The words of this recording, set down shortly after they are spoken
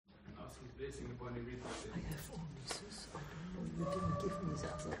blessing upon everything. I have only this. I don't know. You didn't give me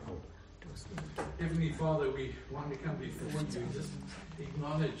that at all. Heavenly Father, we want to come before you and just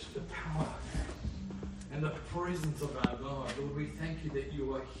acknowledge the power and the presence of our God. Lord, we thank you that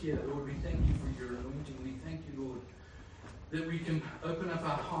you are here. Lord, we thank you for your anointing. We thank you, Lord, that we can open up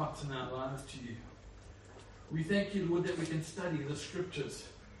our hearts and our lives to you. We thank you, Lord, that we can study the scriptures.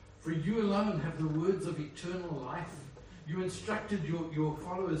 For you alone have the words of eternal life. You instructed your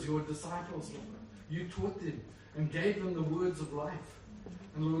followers, your disciples, Lord. You taught them and gave them the words of life.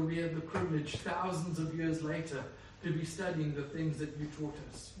 And Lord, we have the privilege, thousands of years later, to be studying the things that you taught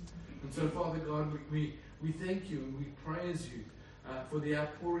us. And so, Father God, we thank you and we praise you for the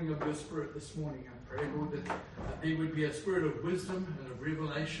outpouring of your Spirit this morning. I pray, Lord, that there would be a spirit of wisdom and of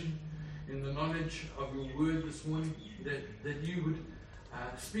revelation in the knowledge of your word this morning, that you would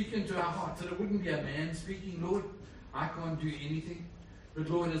speak into our hearts, that it wouldn't be a man speaking, Lord, I can't do anything. But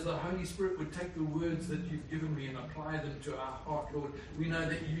Lord, as the Holy Spirit would take the words that you've given me and apply them to our heart, Lord, we know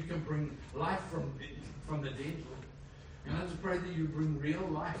that you can bring life from the dead, Lord. And I just pray that you bring real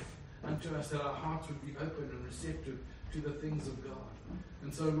life unto us, that our hearts would be open and receptive to the things of God.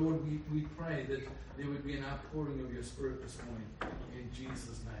 And so, Lord, we pray that there would be an outpouring of your Spirit this morning. In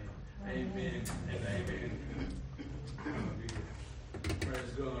Jesus' name, amen and amen. Hallelujah.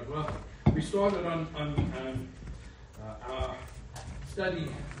 Praise God. Well, we started on our study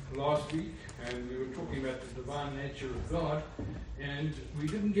last week, and we were talking about the divine nature of God, and we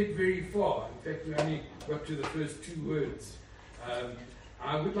didn't get very far. In fact, we only got to the first two words.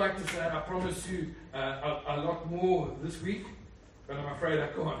 I would like to say I promise you a lot more this week, but I'm afraid I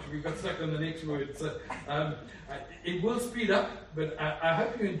can't. We got stuck on the next word. So it will speed up, but I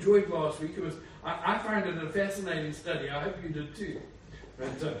hope you enjoyed last week. I found it a fascinating study. I hope you did too.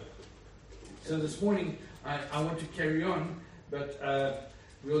 But, so this morning I want to carry on, but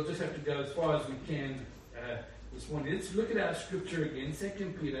we'll just have to go as far as we can this morning. Let's look at our scripture again,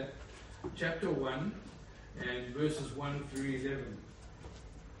 2 Peter chapter 1 and verses 1 through 11.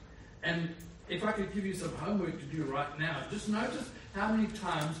 And if I could give you some homework to do right now, just notice how many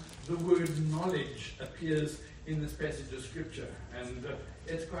times the word knowledge appears in this passage of scripture. And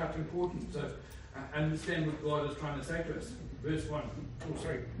it's quite important. So understand what God is trying to say to us. Verse 1. Oh,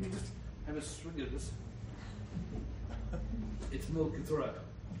 sorry. Let me just have a swig of this. It's milk, it's all right.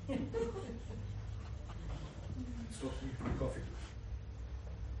 Stops me from coffee.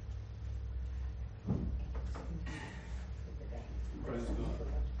 Praise God.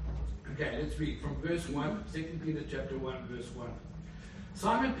 Okay, let's read from verse 1, 2 Peter chapter 1, verse 1.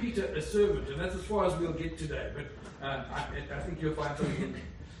 Simon Peter, a servant, and that's as far as we'll get today, but I think you'll find something in there.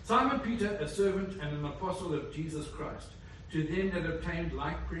 Simon Peter, a servant and an apostle of Jesus Christ, to them that obtained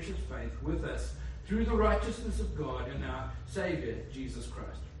like precious faith with us through the righteousness of God and our Savior, Jesus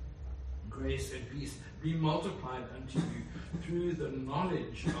Christ. Grace and peace be multiplied unto you through the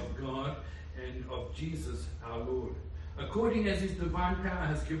knowledge of God and of Jesus our Lord, according as his divine power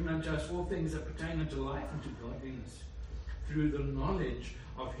has given unto us all things that pertain unto life and to godliness, through the knowledge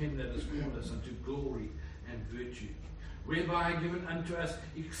of him that has called us unto glory and virtue, whereby are given unto us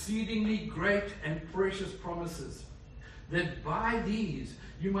exceedingly great and precious promises, that by these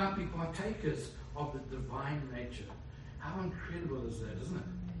you might be partakers of the divine nature. How incredible is that, isn't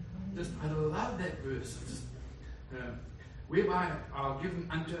it? I love that verse. Whereby are given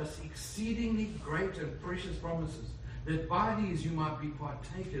unto us exceedingly great and precious promises, that by these you might be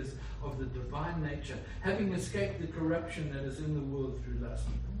partakers of the divine nature, having escaped the corruption that is in the world through lust.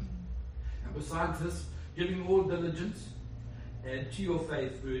 And besides this, giving all diligence, add to your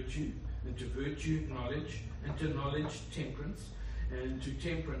faith virtue, and to virtue knowledge, and to knowledge temperance, and to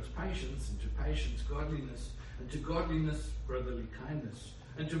temperance patience, and to patience godliness, and to godliness brotherly kindness,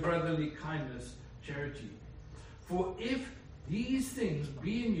 and to brotherly kindness charity. For if these things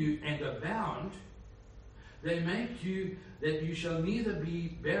be in you and abound, they make you that you shall neither be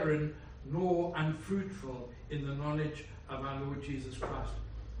barren nor unfruitful in the knowledge of our Lord Jesus Christ.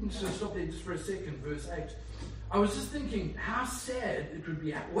 I'm just going to stop there just for a second, verse 8. I was just thinking how sad it would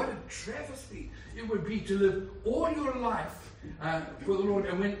be, what a travesty it would be to live all your life for the Lord.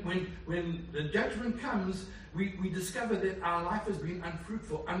 And when the judgment comes, we discover that our life has been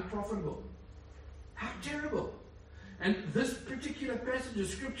unfruitful, unprofitable. How terrible. And this particular passage of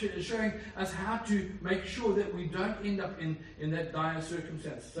scripture is showing us how to make sure that we don't end up in that dire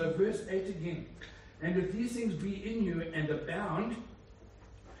circumstance. So verse 8 again. And if these things be in you and abound,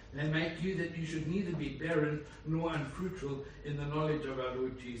 they make you that you should neither be barren nor unfruitful in the knowledge of our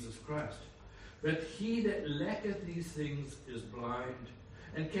Lord Jesus Christ. But he that lacketh these things is blind,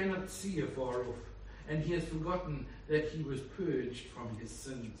 and cannot see afar off, and he has forgotten that he was purged from his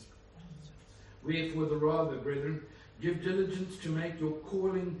sins. Wherefore the rather, brethren, give diligence to make your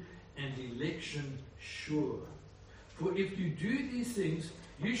calling and election sure. For if you do these things,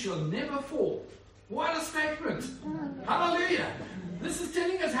 you shall never fall. What a statement! Hallelujah! This is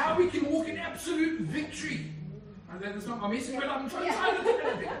telling us how we can walk in absolute victory. And that is not my message, but I'm trying to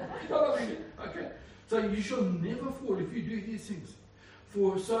Hallelujah! Okay. So you shall never fall if you do these things.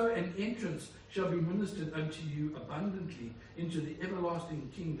 For so an entrance shall be ministered unto you abundantly into the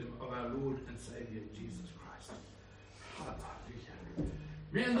everlasting kingdom of our Lord and Savior Jesus Christ. Hallelujah.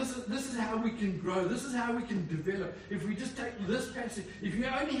 Man, this is how we can grow. This is how we can develop. If we just take this passage, if you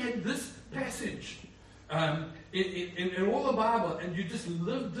only had this passage in all the Bible and you just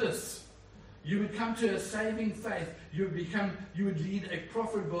lived this, you would come to a saving faith. You would lead a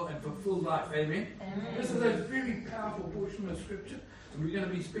profitable and fulfilled life. Amen? Amen. This is a very powerful portion of Scripture, and we're going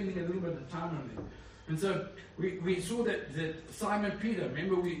to be spending a little bit of time on it. And so we saw that Simon Peter,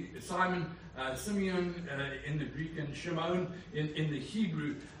 remember Simeon in the Greek and Shimon in the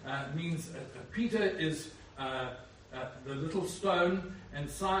Hebrew means Peter is the little stone, and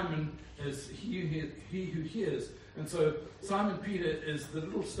Simon is he who hears. And so Simon Peter is the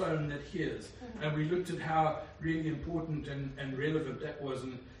little stone that hears. And we looked at how really important and relevant that was,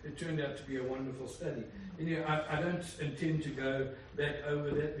 and it turned out to be a wonderful study. Anyway, I don't intend to go back over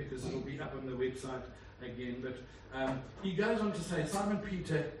that because it'll be up on the website again. But he goes on to say, Simon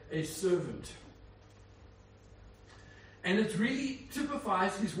Peter, a servant. And it really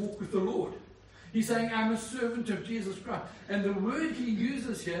typifies his walk with the Lord. He's saying, I'm a servant of Jesus Christ. And the word he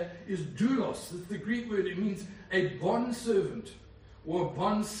uses here is doulos. It's the Greek word. It means a bond servant or a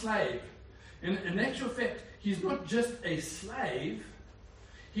bond slave. And in actual fact, he's not just a slave.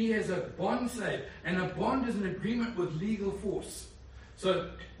 He has a bond slave. And a bond is an agreement with legal force. So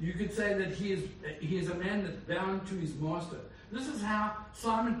you could say that he is a man that's bound to his master. This is how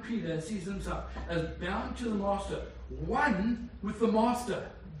Simon Peter sees himself, as bound to the master, one with the master.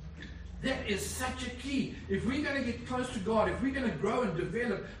 That is such a key. If we're going to get close to God, if we're going to grow and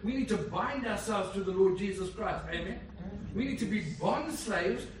develop, we need to bind ourselves to the Lord Jesus Christ. Amen? We need to be bond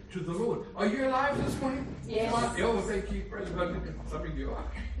slaves to the Lord. Are you alive this morning? Yes. Oh, thank you. Praise God. Something you are.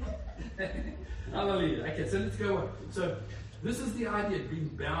 Hallelujah. Okay, so let's go on. So this is the idea of being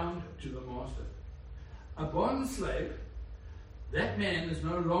bound to the master. A bond slave, that man is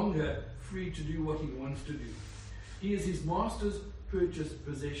no longer free to do what he wants to do. He is his master's purchased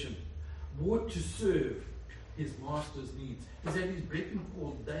possession, bought to serve his master's needs. He's at his beck and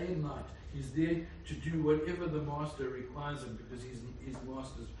call day and night. He's there to do whatever the master requires him because he's his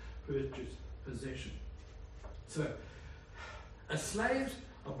master's purchased possession. So,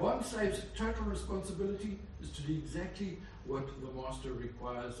 a bond slave's total responsibility is to do exactly what the master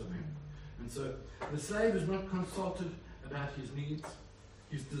requires of him. And so, the slave is not consulted about his needs,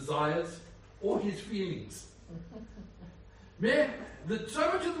 his desires, or his feelings. Man,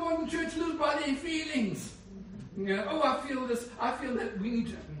 so much of the modern church lives by their feelings. You know, oh, I feel this, I feel that, we need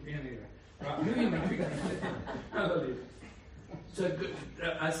to... Anyway, right, hallelujah. So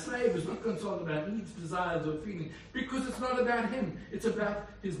a slave is not concerned about needs, desires, or feelings, because it's not about him. It's about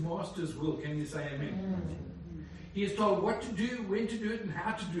his master's will. Can you say amen? He is told what to do, when to do it, and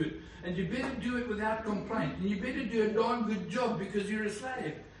how to do it. And you better do it without complaint. And you better do a darn good job because you're a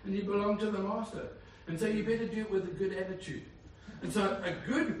slave and you belong to the master. And so you better do it with a good attitude. And so a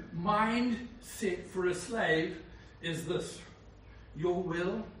good mindset for a slave is this: your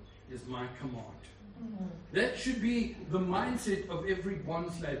will is my command. That should be the mindset of every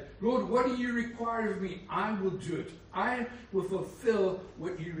bond slave. Lord, what do you require of me? I will do it. I will fulfill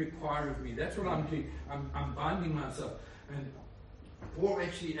what you require of me. That's what I'm doing. I'm binding myself. And Paul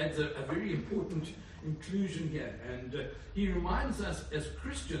actually adds a very important inclusion here. And he reminds us as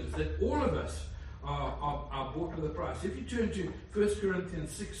Christians that all of us are bought with a price. If you turn to 1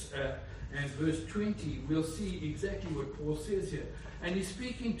 Corinthians 6 and verse 20, we'll see exactly what Paul says here. And he's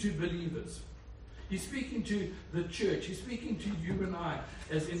speaking to believers. He's speaking to the church. He's speaking to you and I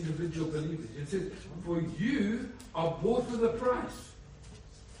as individual believers. He says, for you are bought with a price.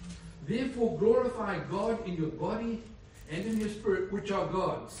 Therefore glorify God in your body and in your spirit, which are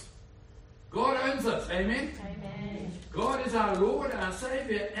God's. God owns us. Amen? Amen. God is our Lord, our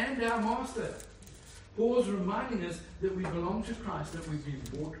Savior, and our Master. Paul's reminding us that we belong to Christ, that we've been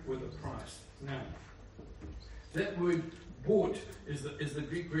bought with a price. Now, that word bought is the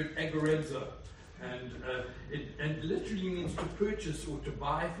Greek word agorazo. And it literally means to purchase or to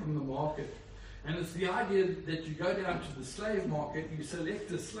buy from the market. And it's the idea that you go down to the slave market, you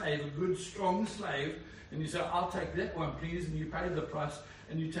select a slave, a good, strong slave, and you say, I'll take that one, please, and you pay the price,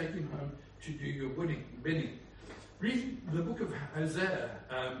 and you take him home to do your bidding. Read the book of Hosea,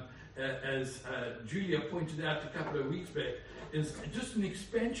 as Julia pointed out a couple of weeks back, is just an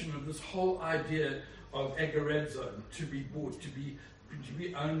expansion of this whole idea of agorazo, to be bought, to be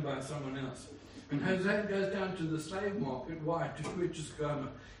owned by someone else. And Hosea goes down to the slave market. Why? To purchase Gomer,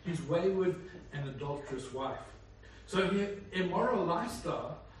 his wayward and adulterous wife. So her immoral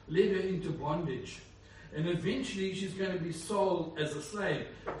lifestyle led her into bondage. And eventually she's going to be sold as a slave.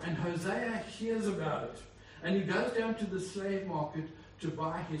 And Hosea hears about it. And he goes down to the slave market to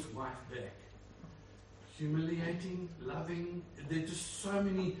buy his wife back. Humiliating, loving. There are just so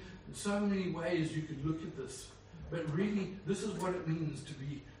many ways you could look at this. But really, this is what it means to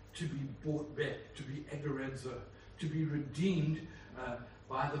be bought back, to be agorazo, to be redeemed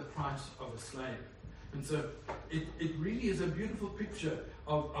by the price of a slave. And so it really is a beautiful picture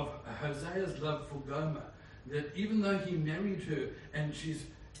of Hosea's love for Gomer, that even though he married her and she's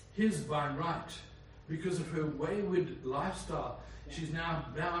his by right, because of her wayward lifestyle, she's now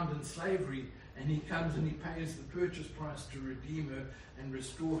bound in slavery, and he comes and he pays the purchase price to redeem her and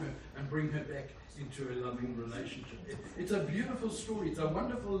restore her and bring her back into a loving relationship. It's a beautiful story. It's a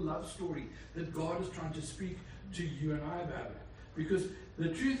wonderful love story that God is trying to speak to you and I about. Because the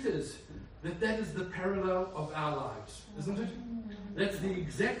truth is that is the parallel of our lives, isn't it? That's the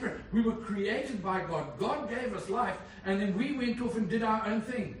exact. We were created by God. God gave us life, and then we went off and did our own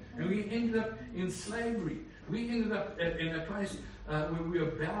thing, and we ended up in slavery. We ended up in a place where we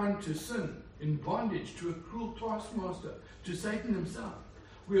were bound to sin, in bondage to a cruel taskmaster, to Satan himself.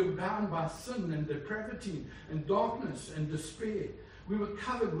 We were bound by sin and depravity and darkness and despair. We were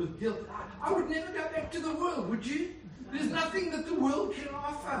covered with guilt. I would never go back to the world, would you? There's nothing that the world can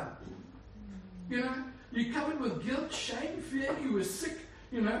offer. You know, you're covered with guilt, shame, fear. You were sick,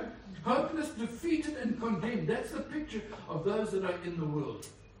 you know, hopeless, defeated, and condemned. That's the picture of those that are in the world.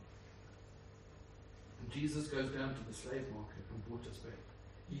 And Jesus goes down to the slave market and bought us back.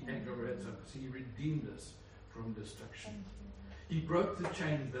 He agorazo us. He redeemed us from destruction. He broke the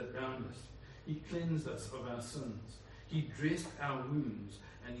chains that bound us. He cleansed us of our sins. He dressed our wounds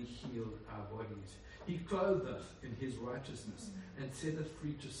and he healed our bodies. He clothed us in his righteousness and set us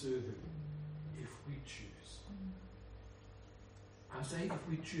free to serve him if we choose. I say if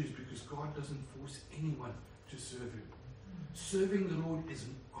we choose because God doesn't force anyone to serve him. Serving the Lord is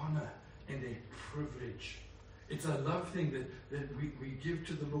an honor and a privilege. It's a love thing that we give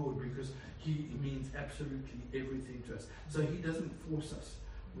to the Lord because he means absolutely everything to us. So he doesn't force us.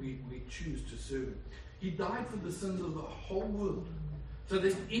 We choose to serve him. He died for the sins of the whole world. So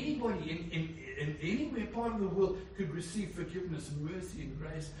that anybody in anywhere part of the world could receive forgiveness and mercy and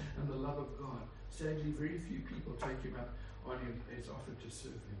grace and the love of God. Sadly, very few people take him up on his offer to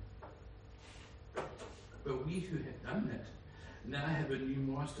serve him. But we who have done that now have a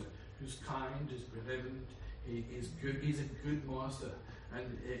new master who's kind, is benevolent, he is good. He's a good master, and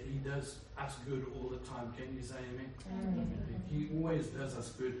he does us good all the time. Can you say amen? Amen. He always does us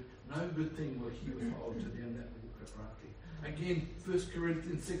good. No good thing will he withhold to them that walk uprightly. Again, 1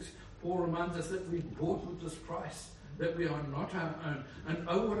 Corinthians 6, Paul reminds us that we're bought with this price, that we are not our own. And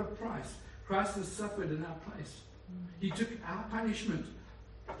oh, what a price. Christ has suffered in our place. He took our punishment.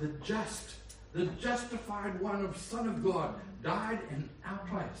 The justified one of Son of God died in our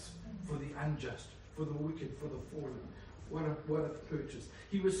place for the unjust, for the wicked, for the fallen. What a purchase.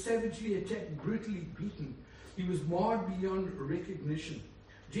 He was savagely attacked, brutally beaten. He was marred beyond recognition.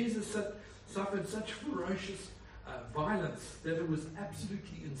 Jesus suffered such ferocious violence that it was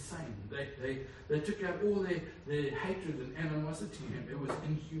absolutely insane. They took out all their hatred and animosity to him. It was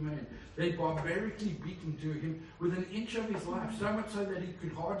inhumane. They barbarically beat him with an inch of his life, so much so that he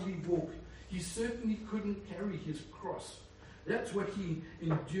could hardly walk. He certainly couldn't carry his cross. That's what he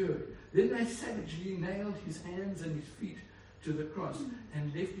endured. Then they savagely nailed his hands and his feet to the cross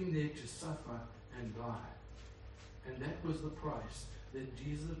and left him there to suffer and die. And that was the price that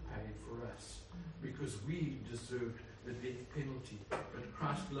Jesus paid for us, because we deserved the death penalty. But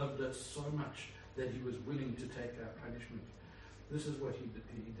Christ loved us so much that he was willing to take our punishment. This is what he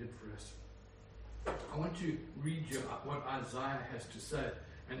did for us. I want to read you what Isaiah has to say.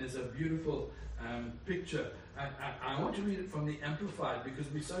 And there's a beautiful picture. I want to read it from the Amplified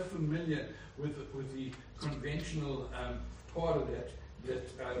because we're so familiar with the conventional part of that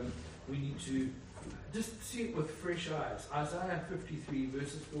we need to just see it with fresh eyes. Isaiah 53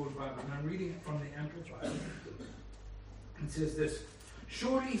 verses 4 and 5. And I'm reading it from the Amplified. It says this: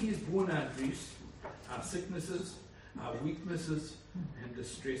 surely he has borne our griefs, our sicknesses, our weaknesses, and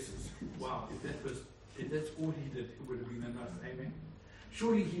distresses. Wow, if that's all he did, it would have been enough. Amen.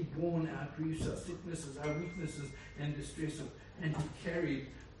 Surely he borne our griefs, our sicknesses, our weaknesses, and distresses, and he carried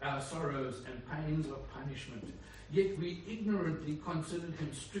our sorrows and pains of punishment. Yet we ignorantly considered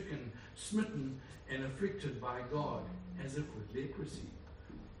him stricken, smitten, and afflicted by God, as if with leprosy.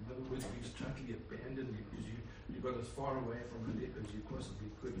 In other words, we just totally abandoned you because you got as far away from the leper as you possibly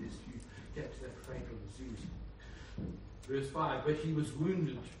could, lest you catch that fatal disease. Verse 5, but he was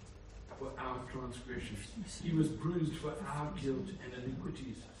wounded for our transgressions. He was bruised for our guilt and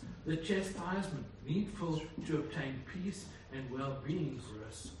iniquities. The chastisement needful to obtain peace and well-being for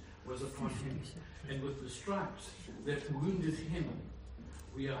us was upon him. And with the stripes that wounded him,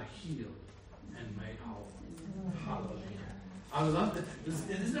 we are healed and made whole. Hallelujah. I love that.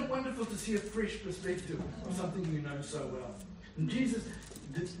 Isn't it wonderful to see a fresh perspective of something you know so well? And Jesus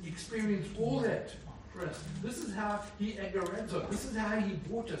did experience all that for us. This is how he agarazo. This is how he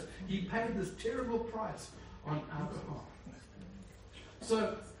bought us. He paid this terrible price on our behalf.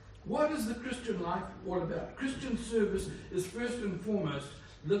 So, what is the Christian life all about? Christian service is first and foremost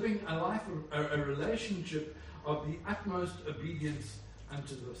living a life, a relationship of the utmost obedience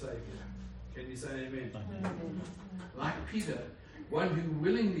unto the Savior. Can you say amen? Amen? Like Peter, one who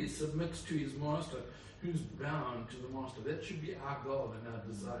willingly submits to his master, who's bound to the master. That should be our goal and our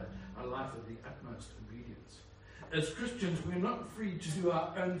desire, a life of the utmost obedience. As Christians, we're not free to do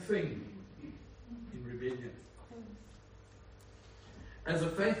our own thing in rebellion. As a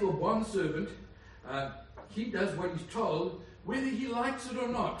faithful bondservant, he does what he's told, whether he likes it or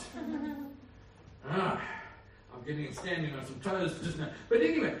not. I'm getting standing on some toes just now. But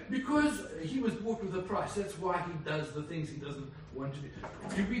anyway, because he was bought with a price, that's why he does the things he doesn't want to do.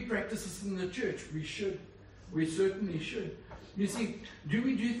 Do we practice this in the church? We should. We certainly should. You see, do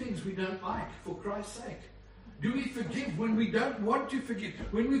we do things we don't like for Christ's sake? Do we forgive when we don't want to forgive?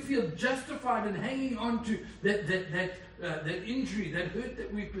 When we feel justified in hanging on to that injury, that hurt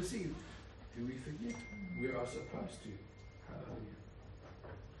that we perceive? Do we forgive? We are supposed to. Hallelujah.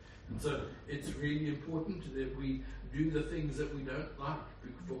 And so it's really important that we do the things that we don't like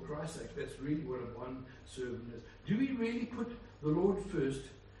for Christ's sake. That's really what a bond servant is. Do we really put the Lord first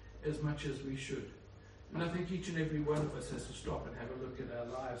as much as we should? And I think each and every one of us has to stop and have a look at our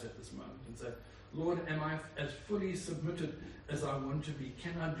lives at this moment and say, Lord, am I as fully submitted as I want to be?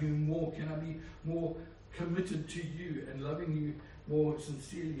 Can I do more? Can I be more committed to you and loving you more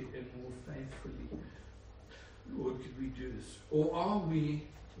sincerely and more faithfully? Lord, could we do this? Or are we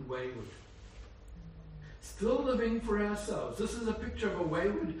wayward? Still living for ourselves. This is a picture of a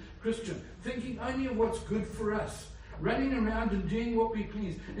wayward Christian, thinking only of what's good for us, running around and doing what we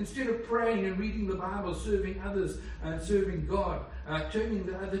please, instead of praying and reading the Bible, serving others and serving God, turning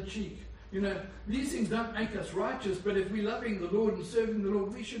the other cheek. You know, these things don't make us righteous, but if we're loving the Lord and serving the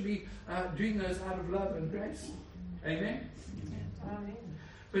Lord, we should be doing those out of love and grace. Amen? Amen.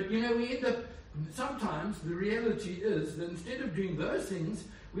 But you know, we end up, sometimes the reality is that instead of doing those things,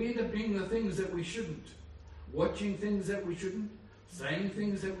 we end up doing the things that we shouldn't. Watching things that we shouldn't, saying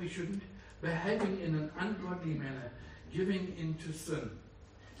things that we shouldn't, behaving in an ungodly manner, giving into sin.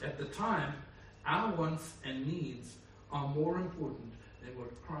 At the time, our wants and needs are more important than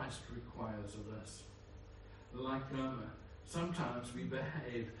what Christ requires of us. Like Gomer, sometimes we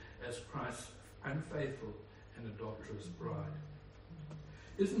behave as Christ's unfaithful and adulterous bride.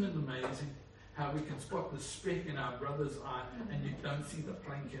 Isn't it amazing how we can spot the speck in our brother's eye and you don't see the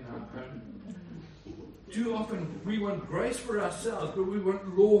plank in our own? Too often we want grace for ourselves, but we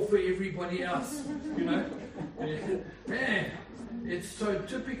want law for everybody else. You know? Man, it's so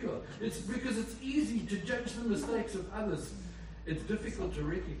typical. It's because it's easy to judge the mistakes of others. It's difficult to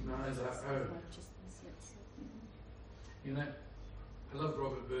recognize our own. You know, I love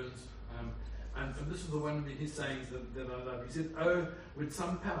Robbie Burns. And this is the one of his sayings that I love. He said, "Oh, with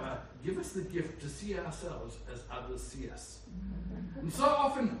some power, give us the gift to see ourselves as others see us." And so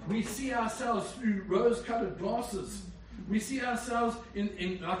often we see ourselves through rose-colored glasses. We see ourselves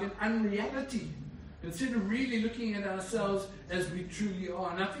in like an unreality, instead of really looking at ourselves as we truly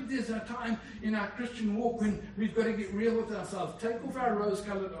are. And I think there's a time in our Christian walk when we've got to get real with ourselves. Take off our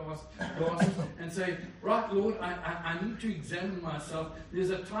rose-colored glasses and say, right, Lord, I need to examine myself.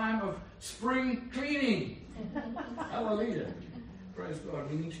 There's a time of spring cleaning. Hallelujah. Praise God.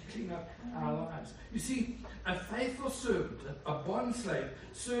 We need to clean up our lives. You see, a faithful servant, a bond slave,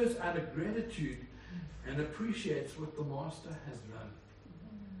 serves out of gratitude and appreciates what the master has done.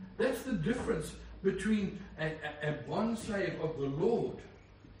 That's the difference between a bond slave of the Lord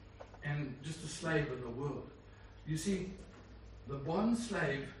and just a slave in the world. You see, the bond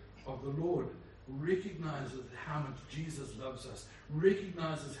slave of the Lord recognizes how much Jesus loves us,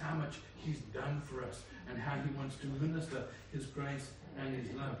 recognizes how much He's done for us, and how He wants to minister His grace and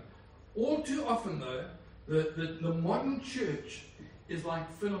His love. All too often, though, the modern church is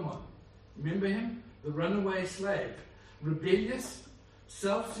like Philemon. Remember him? The runaway slave. Rebellious,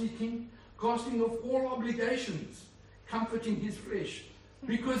 self-seeking, casting off all obligations, comforting his flesh,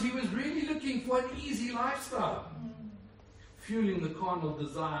 because he was really looking for an easy lifestyle, fueling the carnal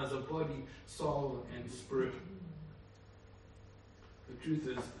desires of body, soul, and spirit. The truth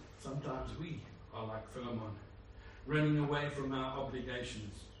is, sometimes we are like Philemon, running away from our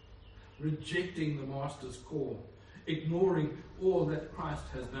obligations, rejecting the Master's call, ignoring all that Christ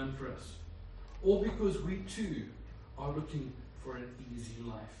has done for us, all because we too are looking for an easy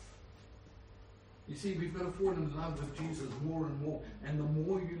life. You see, we've got to fall in love with Jesus more and more, and the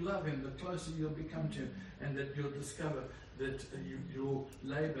more you love him, the closer you'll become to him, and that you'll discover that your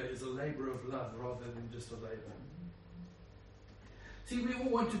labor is a labor of love rather than just a labor. See, we all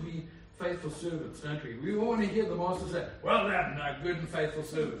want to be faithful servants, don't we? We all want to hear the Master say, well done, thou good and faithful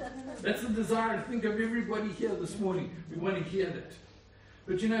servant. That's the desire, I think, of everybody here this morning. We want to hear that.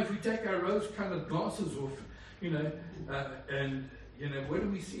 But, if we take our rose-colored glasses off, and, what do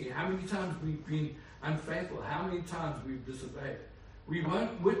we see? How many times we've been unfaithful? How many times we've disobeyed? We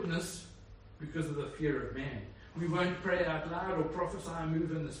won't witness because of the fear of man. We won't pray out loud or prophesy and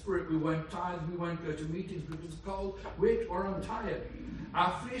move in the Spirit. We won't tithe. We won't go to meetings because it's cold, wet, or I'm tired.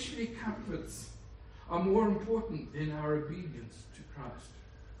 Our fleshly comforts are more important than our obedience to Christ.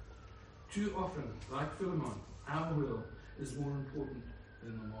 Too often, like Philemon, our will is more important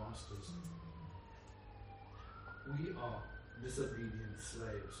than the Master's. We are disobedient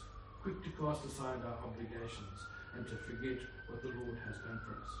slaves, quick to cast aside our obligations and to forget what the Lord has done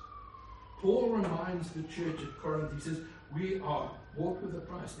for us. Paul reminds the church at Corinth, he says, we are bought with a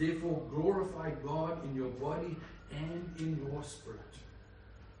price. Therefore, glorify God in your body and in your spirit.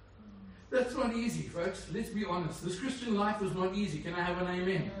 That's not easy, folks. Let's be honest. This Christian life is not easy. Can I have an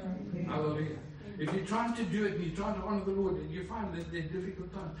amen? Hallelujah. If you're trying to do it and you're trying to honor the Lord, you find that there are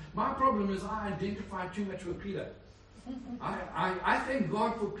difficult times. My problem is I identify too much with Peter. I thank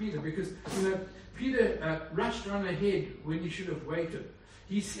God for Peter because, Peter rushed on ahead when he should have waited.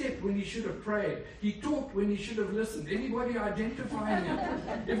 He slept when he should have prayed. He talked when he should have listened. Anybody identifying him?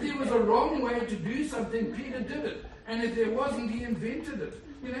 If there was a wrong way to do something, Peter did it. And if there wasn't, he invented it.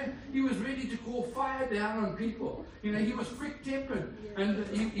 He was ready to call fire down on people. He was quick-tempered. And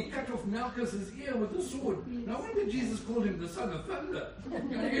he cut off Malchus's ear with a sword. No wonder Jesus called him the son of thunder.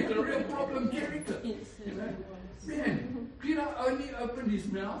 He was a real problem character. Man, Peter only opened his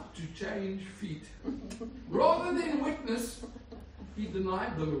mouth to change feet. Rather than witness, he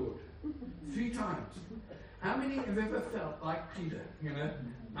denied the Lord 3 times. How many have ever felt like Peter,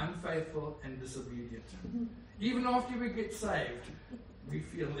 unfaithful and disobedient? Even after we get saved, we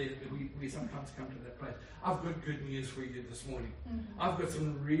feel that we sometimes come to that place. I've got good news for you this morning. I've got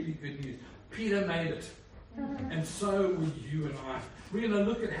some really good news. Peter made it. And so will you and I. We're going to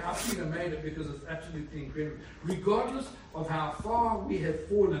look at how Peter made it because it's absolutely incredible. Regardless of how far we have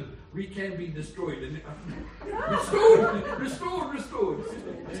fallen, we can be destroyed. Restored.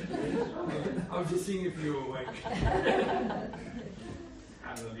 I was just seeing if you were awake.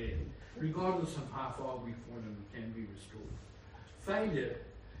 Hallelujah. Regardless of how far we've fallen, we can be restored. Failure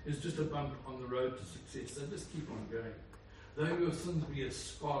is just a bump on the road to success. So just keep on going. Though your sins be as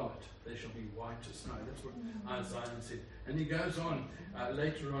scarlet, they shall be white as snow. That's what Isaiah said. And he goes on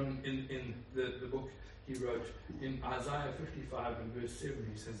later on in the book he wrote. In Isaiah 55 and verse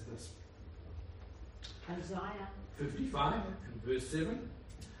 7, he says this. Isaiah 55 and verse 7.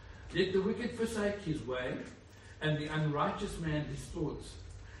 Let the wicked forsake his way, and the unrighteous man his thoughts.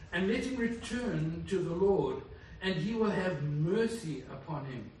 And let him return to the Lord, and he will have mercy upon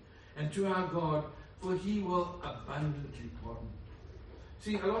him, and to our God, for he will abundantly pardon.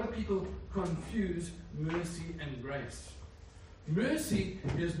 See, a lot of people confuse mercy and grace. Mercy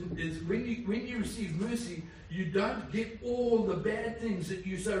is when you receive mercy, you don't get all the bad things that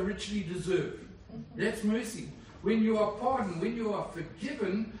you so richly deserve. That's mercy. When you are pardoned, when you are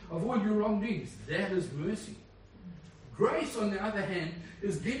forgiven of all your wrongdoings, that is mercy. Grace, on the other hand,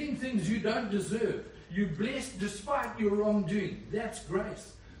 is getting things you don't deserve. You're blessed despite your wrongdoing. That's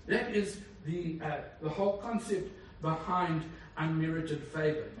grace. That is the whole concept behind unmerited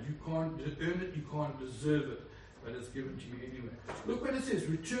favor. You can't earn it, you can't deserve it, but it's given to you anyway. Look what it says,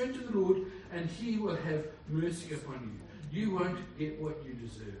 return to the Lord and he will have mercy upon you. You won't get what you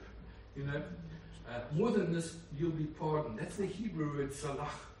deserve. More than this, you'll be pardoned. That's the Hebrew word salach.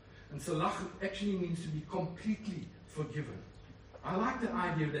 And salach actually means to be completely forgiven. I like the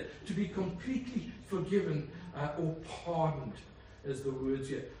idea of that, to be completely forgiven or pardoned, as the words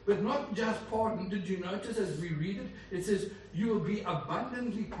here. But not just pardoned. Did you notice as we read it? It says, you will be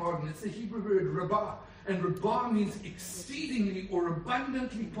abundantly pardoned. It's the Hebrew word rabah. And rabbah means exceedingly or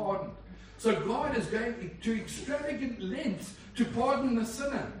abundantly pardoned. So God is going to extravagant lengths to pardon the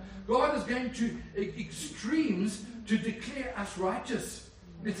sinner. God is going to extremes to declare us righteous.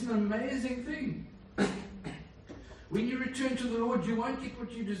 It's an amazing thing. When you return to the Lord, you won't get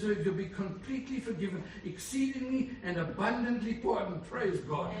what you deserve. You'll be completely forgiven, exceedingly and abundantly pardoned. Praise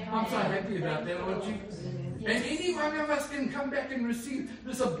God. Amen. I'm so happy about that, aren't you? Yes. And any one of us can come back and receive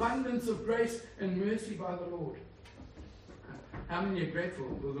this abundance of grace and mercy by the Lord. How many are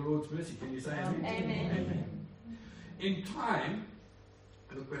grateful for the Lord's mercy? Can you say amen? Amen. Amen. In time,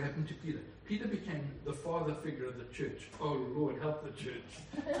 look what happened to Peter. Peter became the father figure of the church. Oh, Lord, help the church.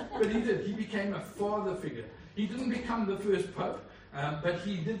 But he did. He became a father figure. He didn't become the first pope, but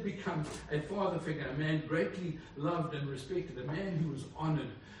he did become a father figure, a man greatly loved and respected, a man who was honored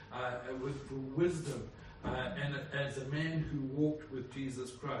for wisdom, and as a man who walked with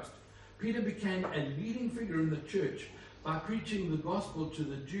Jesus Christ. Peter became a leading figure in the church by preaching the gospel to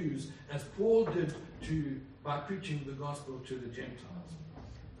the Jews, as Paul did by preaching the gospel to the Gentiles.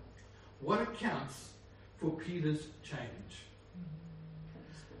 What accounts for Peter's change?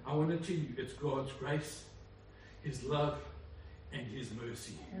 I want to tell you, it's God's grace, His love, and His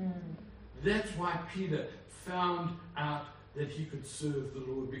mercy. That's why Peter found out that he could serve the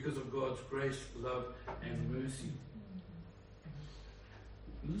Lord, because of God's grace, love, and mercy.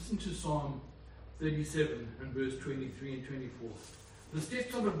 Listen to Psalm 37 and verse 23 and 24. The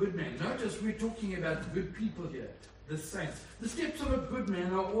steps of a good man. Notice we're talking about good people here, the saints. The steps of a good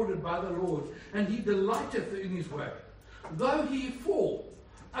man are ordered by the Lord, and he delighteth in his way. Though he fall,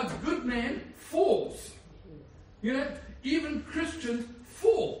 a good man falls. You know, even Christians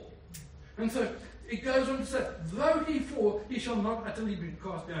fall. And so it goes on to say, though he fall, he shall not utterly be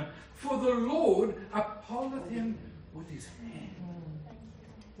cast down. For the Lord upholdeth him with his hand.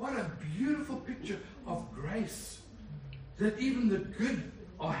 What a beautiful picture of grace. That even the good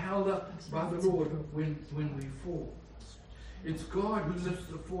are held up by the Lord when we fall. It's God who lifts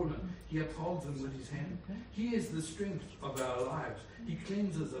the fallen. He upholds them with his hand. He is the strength of our lives. He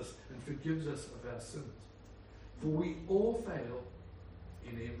cleanses us and forgives us of our sins. For we all fail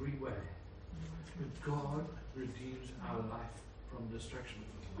in every way. But God redeems our life from destruction.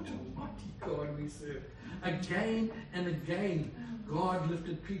 What an almighty God we serve. Again and again, God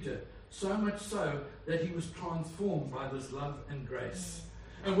lifted Peter, so much so that he was transformed by this love and grace.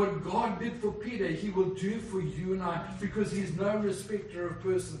 And what God did for Peter, he will do for you and I, because he's no respecter of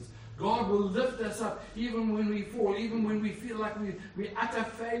persons. God will lift us up even when we fall, even when we feel like we're utter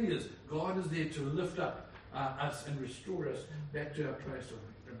failures. God is there to lift up us and restore us back to our place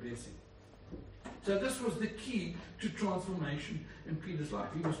of blessing. So this was the key to transformation in Peter's life.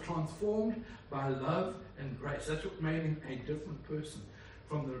 He was transformed by love and grace. That's what made him a different person.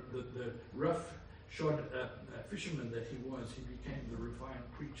 From the rough-shod fisherman that he was, he became the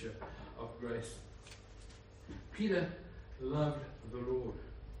refined preacher of grace. Peter loved the Lord.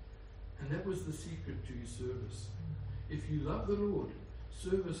 And that was the secret to his service. If you love the Lord,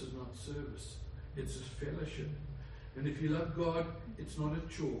 service is not service. It's a fellowship. And if you love God, it's not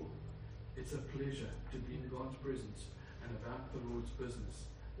a chore. It's a pleasure to be in God's presence and about the Lord's business.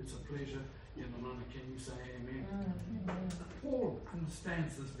 It's a pleasure in the honor. Can you say amen? Paul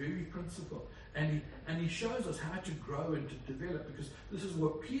understands this very principle, and he shows us how to grow and to develop, because this is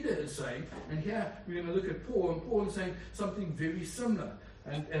what Peter is saying. And here we're going to look at Paul, and Paul is saying something very similar.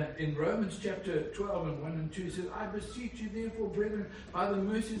 And in Romans chapter 12 and 1 and 2, it says, I beseech you therefore, brethren, by the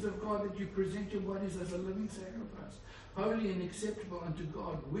mercies of God, that you present your bodies as a living sacrifice, holy and acceptable unto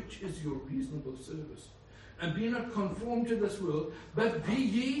God, which is your reasonable service. And be not conformed to this world, but be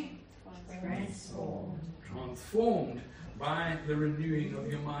ye transformed by the renewing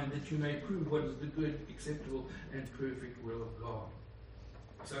of your mind, that you may prove what is the good, acceptable, and perfect will of God.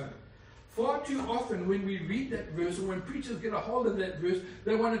 So, far too often when we read that verse, or when preachers get a hold of that verse,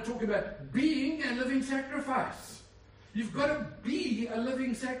 they want to talk about being a living sacrifice. You've got to be a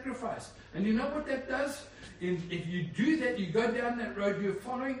living sacrifice. And you know what that does? If you do that, you go down that road, you're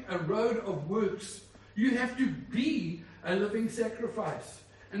following a road of works. You have to be a living sacrifice.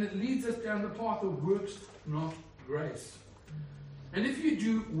 And it leads us down the path of works, not grace. And if you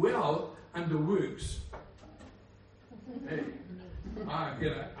do well under works, hey,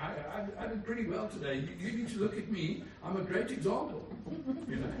 I did pretty well today. You need to look at me. I'm a great example.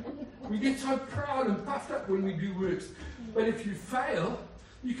 You know, we get so proud and puffed up when we do works. But if you fail,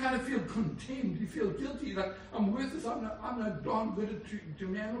 you kind of feel condemned. You feel guilty. Like, I'm worthless. I'm no darn good to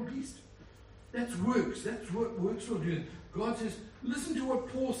man or beast. That's works. That's what works will do. God says, listen to what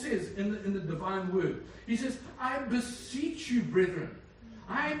Paul says in the divine word. He says, I beseech you, brethren.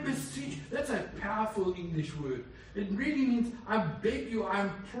 I beseech. That's a powerful English word. It really means I beg you, I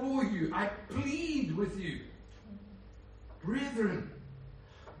implore you, I plead with you. Brethren,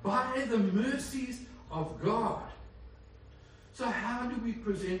 by the mercies of God. So how do we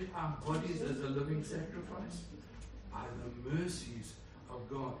present our bodies as a living sacrifice? By the mercies of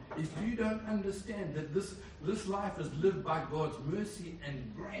God. If you don't understand that this life is lived by God's mercy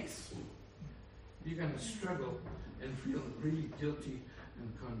and grace, you're going to struggle and feel really guilty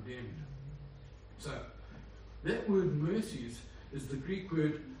and condemned. So, that word mercies is the Greek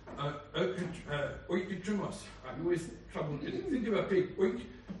word oikotrimos. I always trouble think of a pig,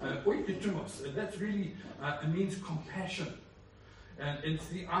 oikotrimos. That's really, it means compassion. And it's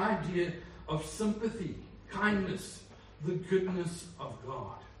the idea of sympathy, kindness, the goodness of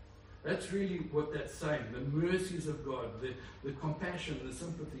God. That's really what that's saying. The mercies of God, the compassion, the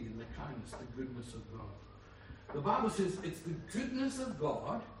sympathy, and the kindness, the goodness of God. The Bible says it's the goodness of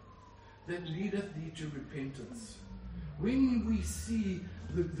God that leadeth thee to repentance. When we see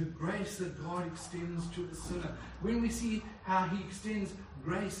the grace that God extends to the sinner, when we see how he extends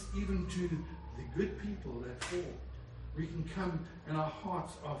grace even to the good people that fall, we can come and our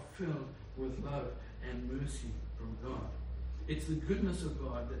hearts are filled with love and mercy from God. It's the goodness of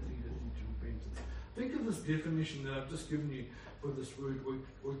God that leadeth thee to repentance. Think of this definition that I've just given you for this word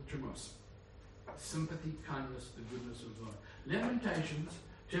oikotrimos. Sympathy, kindness, the goodness of God. Lamentations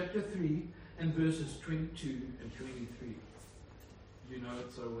chapter 3 and verses 22 and 23. You know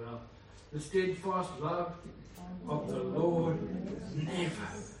it so well. The steadfast love of the Lord never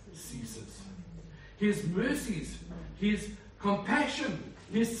ceases. His mercies, his compassion,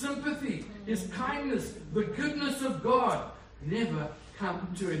 his sympathy, his kindness, the goodness of God never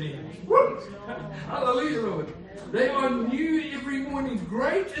come to an end. Woo! Hallelujah, Lord. They are new every morning.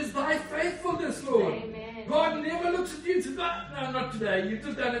 Great is thy faithfulness, Lord. Amen. God never looks at you and says, no, not today. You've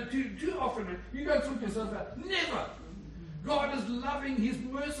just done it too often. You go sort yourself out. Never. God is loving. He's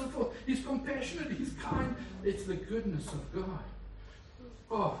merciful. He's compassionate. He's kind. It's the goodness of God.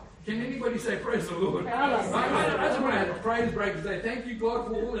 Oh, can anybody say praise the Lord? Hallelujah. I just want to have a praise break and say thank you, God,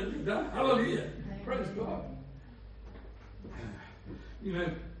 for all that you've done. Hallelujah. Praise God. You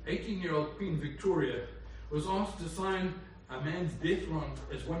know, 18-year-old Queen Victoria was asked to sign a man's death warrant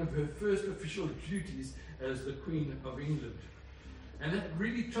as one of her first official duties as the Queen of England. And that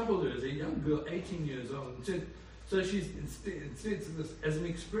really troubled her as a young girl, 18 years old. And said, so she instead said this, as an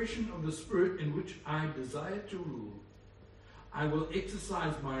expression of the spirit in which I desire to rule, I will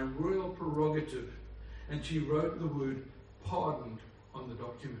exercise my royal prerogative. And she wrote the word pardoned on the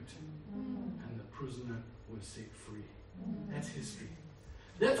document. And the prisoner was set free. That's history.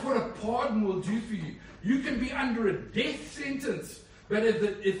 That's what a pardon will do for you. You can be under a death sentence, but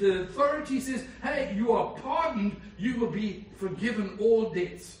if the authority says, hey, you are pardoned, you will be forgiven all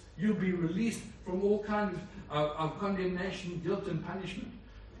debts. You'll be released from all kinds of condemnation, guilt, and punishment.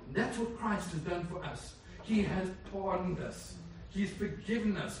 And that's what Christ has done for us. He has pardoned us. He's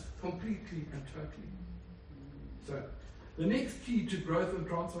forgiven us completely and totally. So, the next key to growth and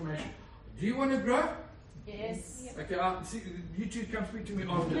transformation. Do you want to grow? Yes. Okay, I'll see, you two come speak to me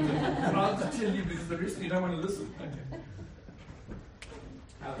after, and I'll just tell you because the rest of you don't want to listen. Okay.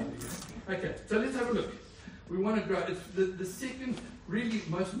 Hallelujah. Okay, so let's have a look. We want to grow. It's the second, really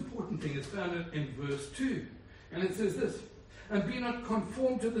most important thing is found in verse 2. And it says this, and be not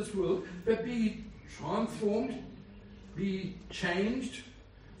conformed to this world, but be transformed, be changed,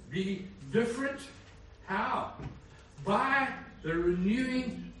 be different. How? By the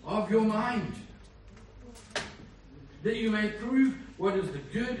renewing of your mind, that you may prove what is the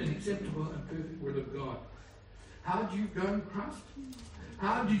good and acceptable and perfect will of God. How do you grow in Christ?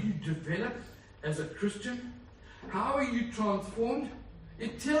 How do you develop as a Christian? How are you transformed?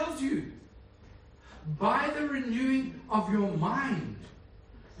 It tells you. By the renewing of your mind.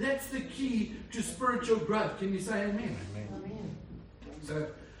 That's the key to spiritual growth. Can you say amen? Amen. So,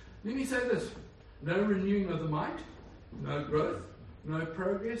 let me say this. No renewing of the mind, no growth, no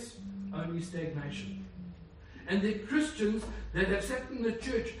progress, only stagnation. And they're Christians that have sat in the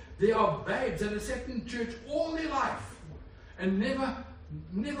church. They are babes that have sat in church all their life and never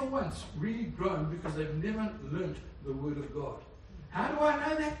once really grown because they've never learnt the Word of God. How do I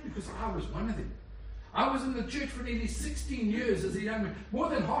know that? Because I was one of them. I was in the church for nearly 16 years as a young man. More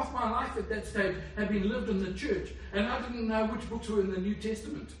than half my life at that stage had been lived in the church, and I didn't know which books were in the New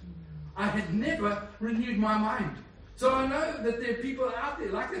Testament. I had never renewed my mind. So I know that there are people out there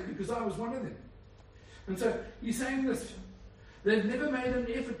like that because I was one of them. And so he's saying this. They've never made an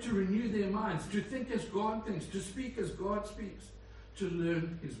effort to renew their minds, to think as God thinks, to speak as God speaks, to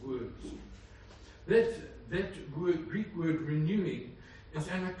learn his words. That word, Greek word renewing is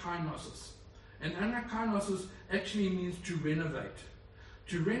anakinosis. And anakinosis actually means to renovate.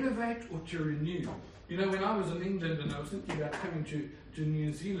 To renovate or to renew. You know, when I was in England and I was thinking about coming to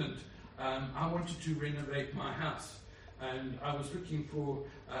New Zealand, I wanted to renovate my house. And I was looking for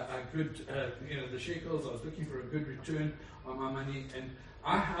a good, the shekels, I was looking for a good return on my money. And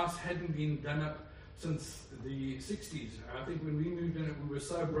our house hadn't been done up since the 60s. I think when we moved in, we were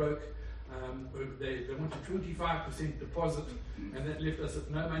so broke. They wanted 25% deposit, and that left us with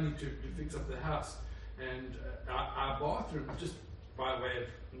no money to fix up the house. And our bathroom, just by way of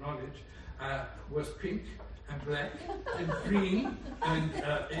knowledge, was pink and black and green, and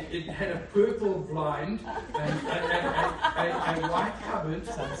it had a purple blind and a white cupboard.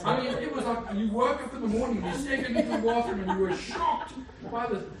 I mean, it was like you woke up in the morning, you stepped into the bathroom, and you were shocked by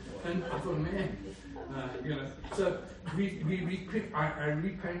this. And I thought, man, so I repainted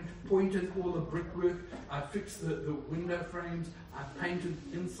all the brickwork, I fixed the window frames, I painted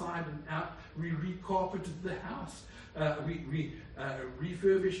inside and out, we recarpeted the house, we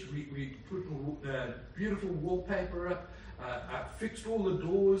refurbished, we put beautiful wallpaper up, I fixed all the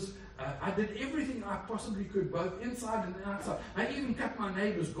doors, I did everything I possibly could, both inside and outside. I even cut my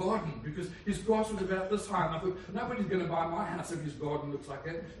neighbour's garden because his grass was about this high, and I thought, nobody's going to buy my house if his garden looks like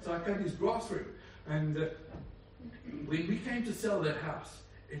that, so I cut his grass through. And when we came to sell that house,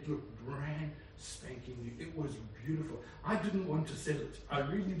 it looked brand spanking new. It was beautiful. I didn't want to sell it. I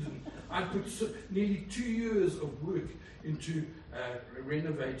really didn't. I put nearly 2 years of work into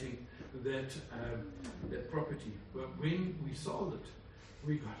renovating that property. But when we sold it,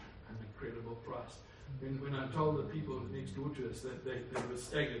 we got an incredible price. When I told the people next door to us that they were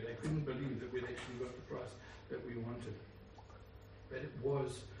staggered, they couldn't believe that we'd actually got the price that we wanted. But it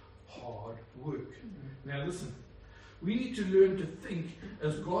was hard work. Now listen, we need to learn to think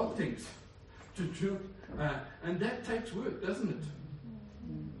as God thinks, and that takes work, doesn't it?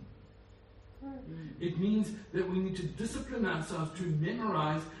 It means that we need to discipline ourselves to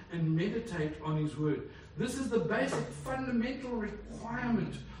memorize and meditate on His Word. This is the basic fundamental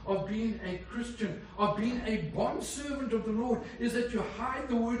requirement of being a Christian, of being a bondservant of the Lord, is that you hide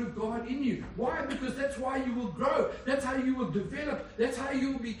the Word of God in you. Why? Because that's why you will grow. That's how you will develop. That's how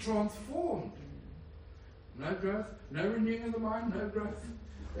you will be transformed. No growth, no renewing of the mind, no growth.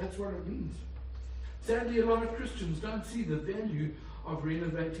 That's what it means. Sadly, a lot of Christians don't see the value of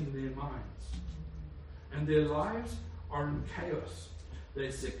renovating their minds. And their lives are in chaos.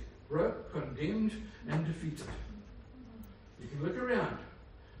 They're sick, broke, condemned, and defeated. You can look around.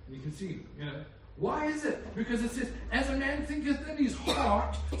 You can see, why is it? Because it says, as a man thinketh in his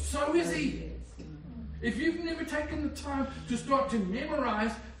heart, so is he. If you've never taken the time to start to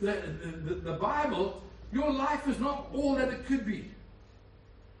memorize the Bible, your life is not all that it could be.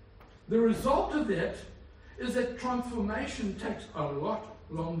 The result of that is that transformation takes a lot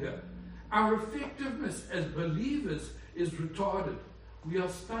longer. Our effectiveness as believers is retarded. We are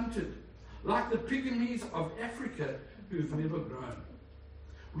stunted, like the pygmies of Africa who've never grown.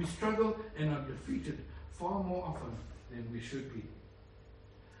 We struggle and are defeated far more often than we should be.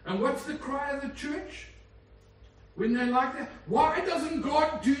 And what's the cry of the church? When they're like that, why doesn't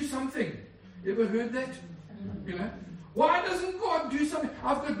God do something? You ever heard that? Why doesn't God do something?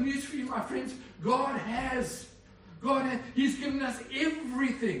 I've got news for you, my friends. God has. He's given us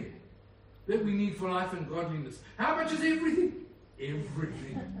everything that we need for life and godliness. How much is everything?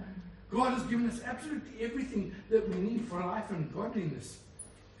 Everything. God has given us absolutely everything that we need for life and godliness.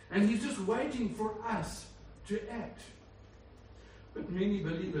 And He's just waiting for us to act. But many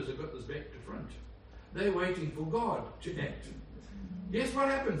believers have got this back to front. They're waiting for God to act. Guess what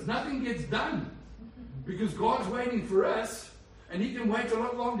happens? Nothing gets done. Because God's waiting for us, and He can wait a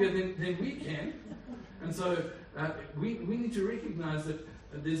lot longer than we can. And so we need to recognize that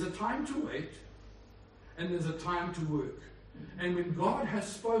there's a time to wait, and there's a time to work. And when God has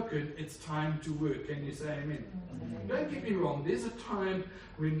spoken, it's time to work. Can you say amen? Don't get me wrong. There's a time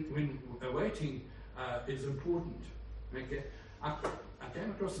when waiting is important. Okay? I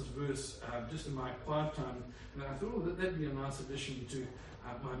came across this verse just in my quiet time, and I thought that'd be a nice addition to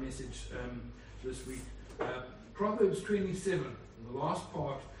my message this week. Proverbs 27, the last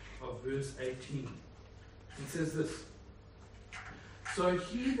part of verse 18. It says this: So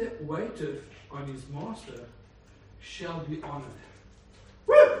he that waiteth on his master shall be honored.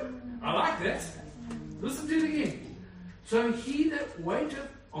 Woo! I like that. Listen to it again. So he that waiteth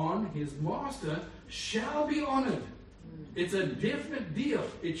on his master shall be honored. It's a definite deal.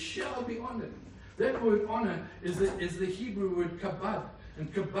 It shall be honored. That word honor is the Hebrew word kabad.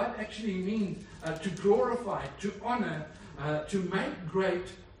 And kabad actually means to glorify, to honor, to make great,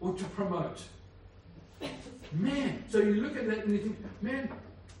 or to promote. Man, so you look at that and you think, man,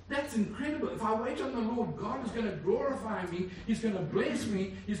 that's incredible. If I wait on the Lord, God is going to glorify me. He's going to bless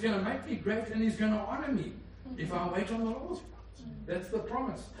me. He's going to make me great, and He's going to honor me if I wait on the Lord. That's the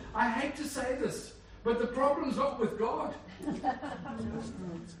promise. I hate to say this, but the problem's not with God.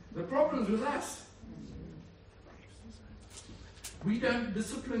 The problem's with us. We don't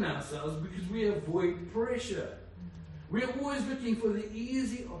discipline ourselves because we avoid pressure. We are always looking for the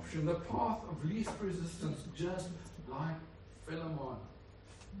easy option, the path of least resistance, just like Philemon,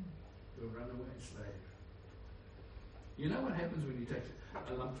 the runaway slave. You know what happens when you take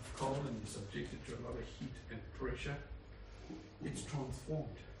a lump of coal and you subject it to a lot of heat and pressure? It's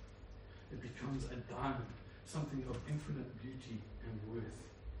transformed. It becomes a diamond, something of infinite beauty and worth.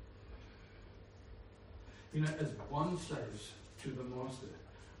 You know, as bond slaves to the master,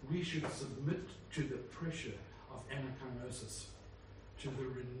 we should submit to the pressure of anachronosis, to the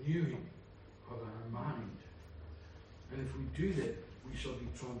renewing of our mind. And if we do that, we shall be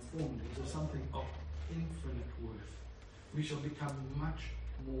transformed into something of infinite worth. We shall become much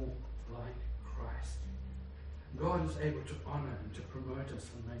more like Christ. God is able to honor and to promote us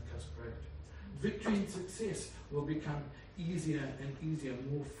and make us great. Victory and success will become easier and easier,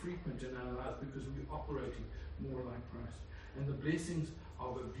 more frequent in our lives because we're operating more like Christ. And the blessings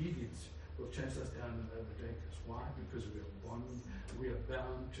of obedience will chase us down and overtake us. Why? Because we are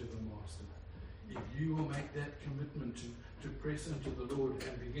bound to the Master. If you will make that commitment to press into the Lord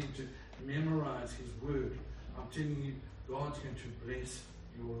and begin to memorize His Word, I'm telling you, God's going to bless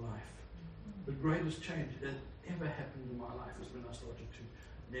your life. The greatest change that ever happened in my life is when I started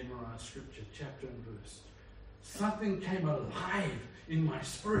to memorize Scripture, chapter and verse. Something came alive in my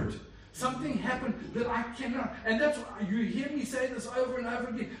spirit. Something happened that I cannot, and that's why you hear me say this over and over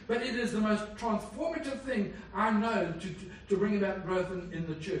again, but it is the most transformative thing I know to bring about growth in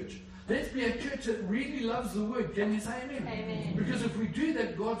the church. Let's be a church that really loves the Word. Can you say amen? Amen. Because if we do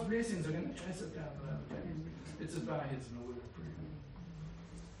that, God's blessings are going to chase us down and overtake us. Let's bow our heads in a word of prayer.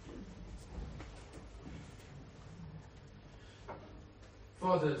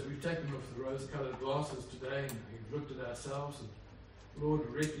 Father, as we've taken off the rose-colored glasses today and we've looked at ourselves, and Lord,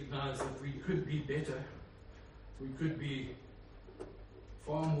 recognize that we could be better. We could be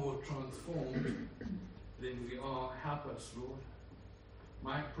far more transformed than we are. Help us, Lord.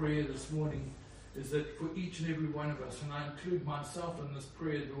 My prayer this morning is that for each and every one of us, and I include myself in this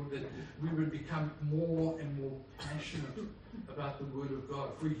prayer, Lord, that we would become more and more passionate about the Word of God.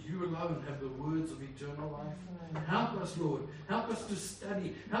 For you alone have the words of eternal life. Help us, Lord. Help us to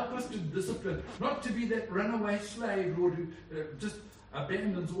study. Help us to discipline. Not to be that runaway slave, Lord, who just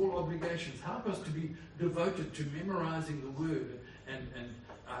abandons all obligations. Help us to be devoted to memorizing the Word and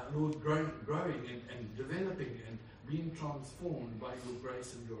Lord, growing and developing and being transformed by your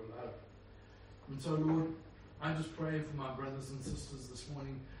grace and your love. And so, Lord, I just pray for my brothers and sisters this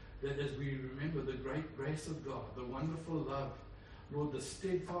morning that as we remember the great grace of God, the wonderful love, Lord, the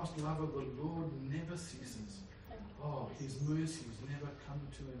steadfast love of the Lord never ceases. Oh, His mercies never come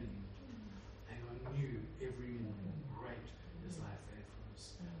to an end. They are new every morning. Great is thy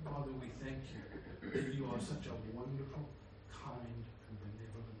faithfulness. Father, we thank you that you are such a wonderful, kind, and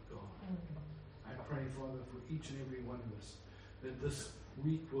benevolent God. I pray, Father, for each and every one of us, that this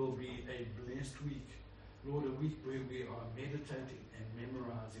week will be a blessed week. Lord, a week where we are meditating and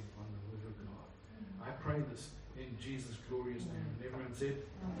memorizing on the Word of God. I pray this in Jesus' glorious name. And everyone said,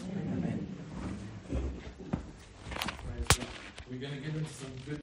 Amen. Praise God. We're going to get into some good